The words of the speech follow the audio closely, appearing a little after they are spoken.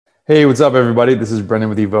Hey, what's up, everybody? This is Brendan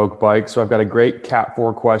with Evoke Bike. So I've got a great Cat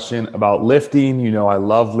 4 question about lifting. You know, I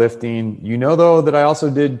love lifting. You know, though, that I also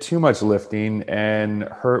did too much lifting and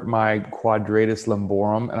hurt my quadratus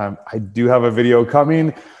lumborum. And I do have a video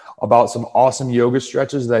coming about some awesome yoga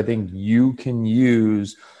stretches that I think you can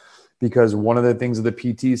use, because one of the things that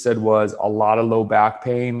the PT said was a lot of low back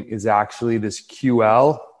pain is actually this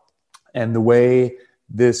QL. And the way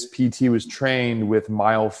this PT was trained with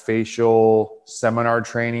myofascial seminar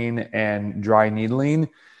training and dry needling,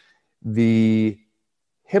 the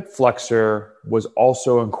hip flexor was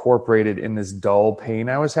also incorporated in this dull pain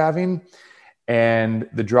I was having. And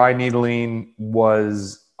the dry needling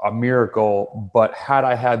was a miracle. But had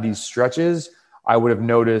I had these stretches, I would have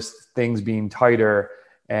noticed things being tighter.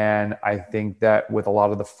 And I think that with a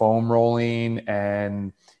lot of the foam rolling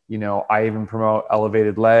and I even promote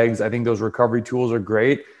elevated legs. I think those recovery tools are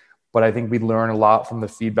great, but I think we learn a lot from the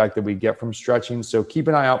feedback that we get from stretching. So keep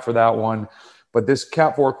an eye out for that one. But this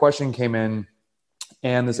Cat 4 question came in,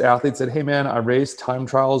 and this athlete said, hey man, I raced time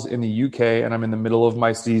trials in the UK and I'm in the middle of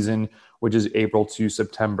my season, which is April to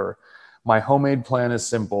September. My homemade plan is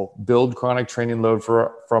simple: build chronic training load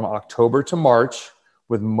from October to March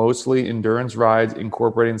with mostly endurance rides,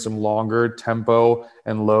 incorporating some longer tempo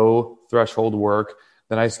and low threshold work.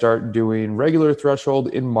 Then I start doing regular threshold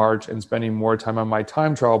in March and spending more time on my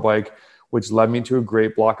time trial bike, which led me to a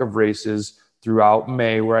great block of races throughout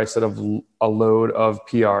May where I set a load of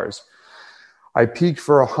PRs. I peaked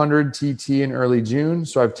for 100 TT in early June,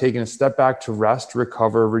 so I've taken a step back to rest,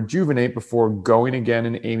 recover, rejuvenate before going again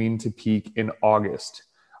and aiming to peak in August.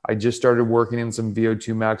 I just started working in some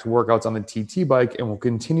VO2 max workouts on the TT bike and will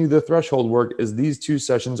continue the threshold work, as these two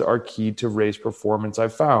sessions are key to race performance,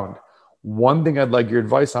 I've found. One thing I'd like your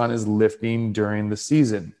advice on is lifting during the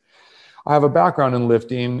season. I have a background in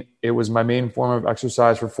lifting. It was my main form of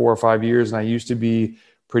exercise for 4 or 5 years, and I used to be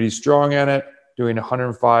pretty strong at it, doing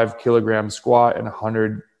 105 kilogram squat and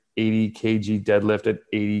 180 kg deadlift at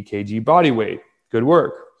 80 kg body weight. Good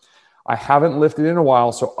work. I haven't lifted in a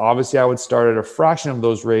while, so obviously I would start at a fraction of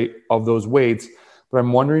those weights, but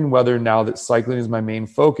I'm wondering whether, now that cycling is my main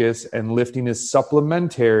focus and lifting is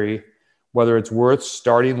supplementary, whether it's worth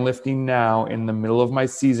starting lifting now in the middle of my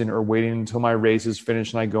season or waiting until my race is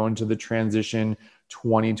finished and I go into the transition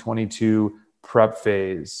 2022 prep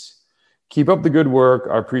phase. Keep up the good work.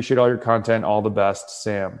 I appreciate all your content. All the best,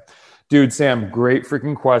 Sam. Dude, Sam, great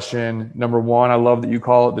freaking question. Number one, I love that you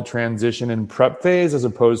call it the transition and prep phase as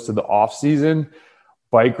opposed to the off season.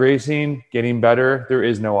 Bike racing, getting better, there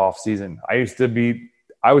is no off season.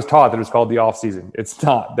 I was taught that it was called the off season. It's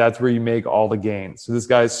not. That's where you make all the gains. So this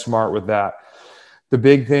guy's smart with that. The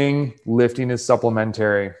big thing, lifting is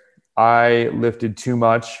supplementary. I lifted too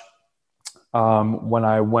much when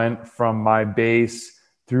I went from my base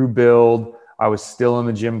through build. I was still in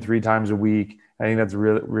the gym 3 times a week. I think that's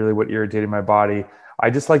really, really what irritated my body. I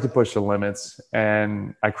just like to push the limits,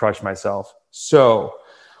 and I crush myself. So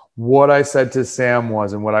what I said to Sam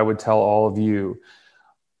was, and what I would tell all of you,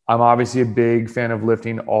 I'm obviously a big fan of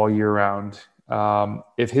lifting all year round.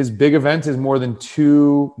 If his big event is more than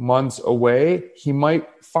 2 months away, he might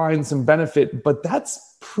find some benefit, but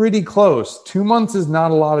that's pretty close. 2 months is not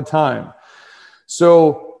a lot of time.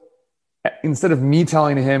 So instead of me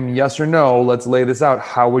telling him yes or no, let's lay this out.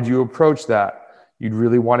 How would you approach that? You'd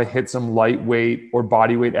really want to hit some lightweight or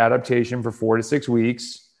body weight adaptation for 4 to 6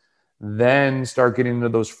 weeks, then start getting into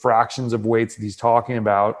those fractions of weights that he's talking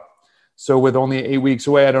about. So with only 8 weeks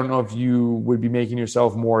away, I don't know if you would be making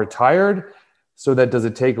yourself more tired. So that does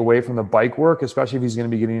it take away from the bike work, especially if he's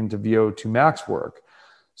going to be getting into VO2 max work.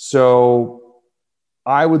 So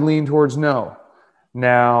I would lean towards no.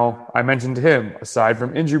 Now, I mentioned to him, aside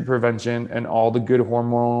from injury prevention and all the good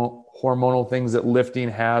hormonal things that lifting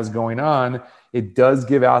has going on, it does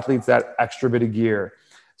give athletes that extra bit of gear,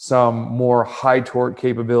 some more high torque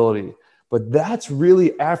capability. But that's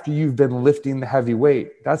really after you've been lifting the heavy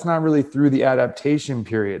weight. That's not really through the adaptation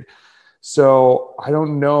period. So I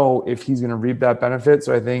don't know if he's going to reap that benefit.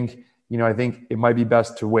 So I think it might be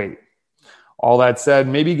best to wait. All that said,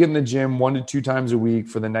 maybe get in the gym 1 to 2 times a week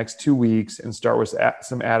for the next 2 weeks and start with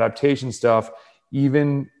some adaptation stuff.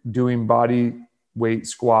 Even doing body weight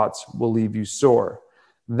squats will leave you sore.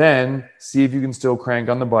 Then see if you can still crank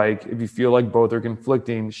on the bike. If you feel like both are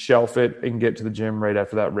conflicting, shelf it and get to the gym right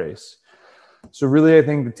after that race. So really, I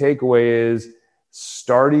think the takeaway is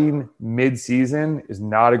starting mid-season is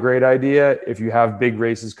not a great idea if you have big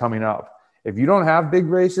races coming up. If you don't have big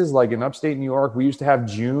races, like in upstate New York, we used to have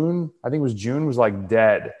June. I think it was June was like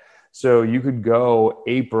dead. So you could go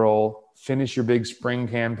April, finish your big spring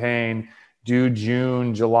campaign, do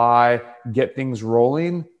June, July, get things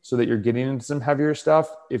rolling so that you're getting into some heavier stuff.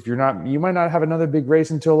 If you're not, you might not have another big race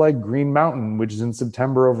until like Green Mountain, which is in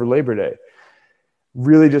September over Labor Day.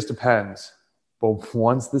 Really just depends. But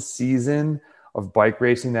once the season of bike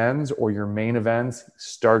racing ends or your main events,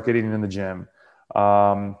 start getting in the gym.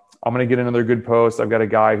 I'm going to get another good post. I've got a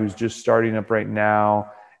guy who's just starting up right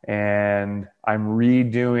now, and I'm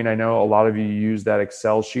redoing. I know a lot of you use that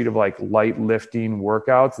Excel sheet of like light lifting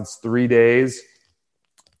workouts. It's 3 days.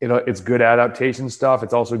 It's good adaptation stuff.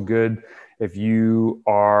 It's also good if you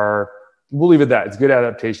are, we'll leave it at that. It's good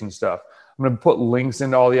adaptation stuff. I'm going to put links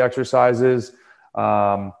into all the exercises.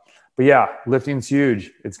 But yeah, lifting's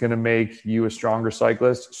huge. It's going to make you a stronger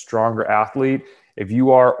cyclist, stronger athlete. If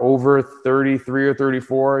you are over 33 or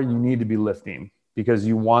 34, you need to be lifting because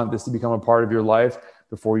you want this to become a part of your life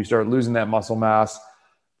before you start losing that muscle mass.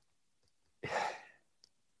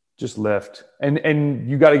 Just lift. And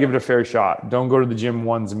you got to give it a fair shot. Don't go to the gym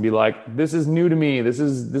once and be like, this is new to me. This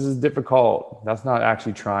is difficult. That's not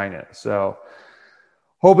actually trying it. So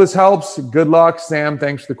hope this helps. Good luck, Sam.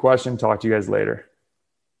 Thanks for the question. Talk to you guys later.